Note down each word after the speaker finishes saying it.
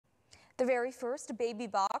The very first baby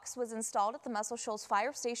box was installed at the Muscle Shoals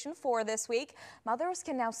Fire Station this week. Mothers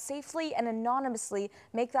can now safely and anonymously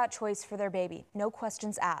make that choice for their baby. No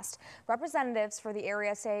questions asked. Representatives for the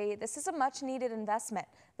area say this is a much needed investment.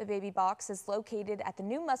 The baby box is located at the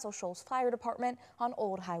new Muscle Shoals Fire Department on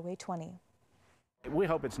Old Highway 20. We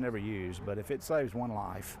hope it's never used, but if it saves one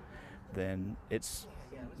life, then it's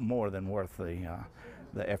more than worth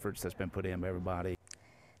the efforts that's been put in by everybody.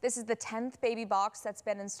 This is the 10th baby box that's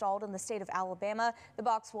been installed in the state of Alabama. The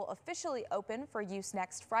box will officially open for use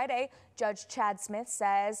next Friday. Judge Chad Smith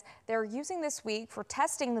says they're using this week for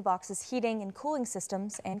testing the box's heating and cooling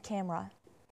systems and camera.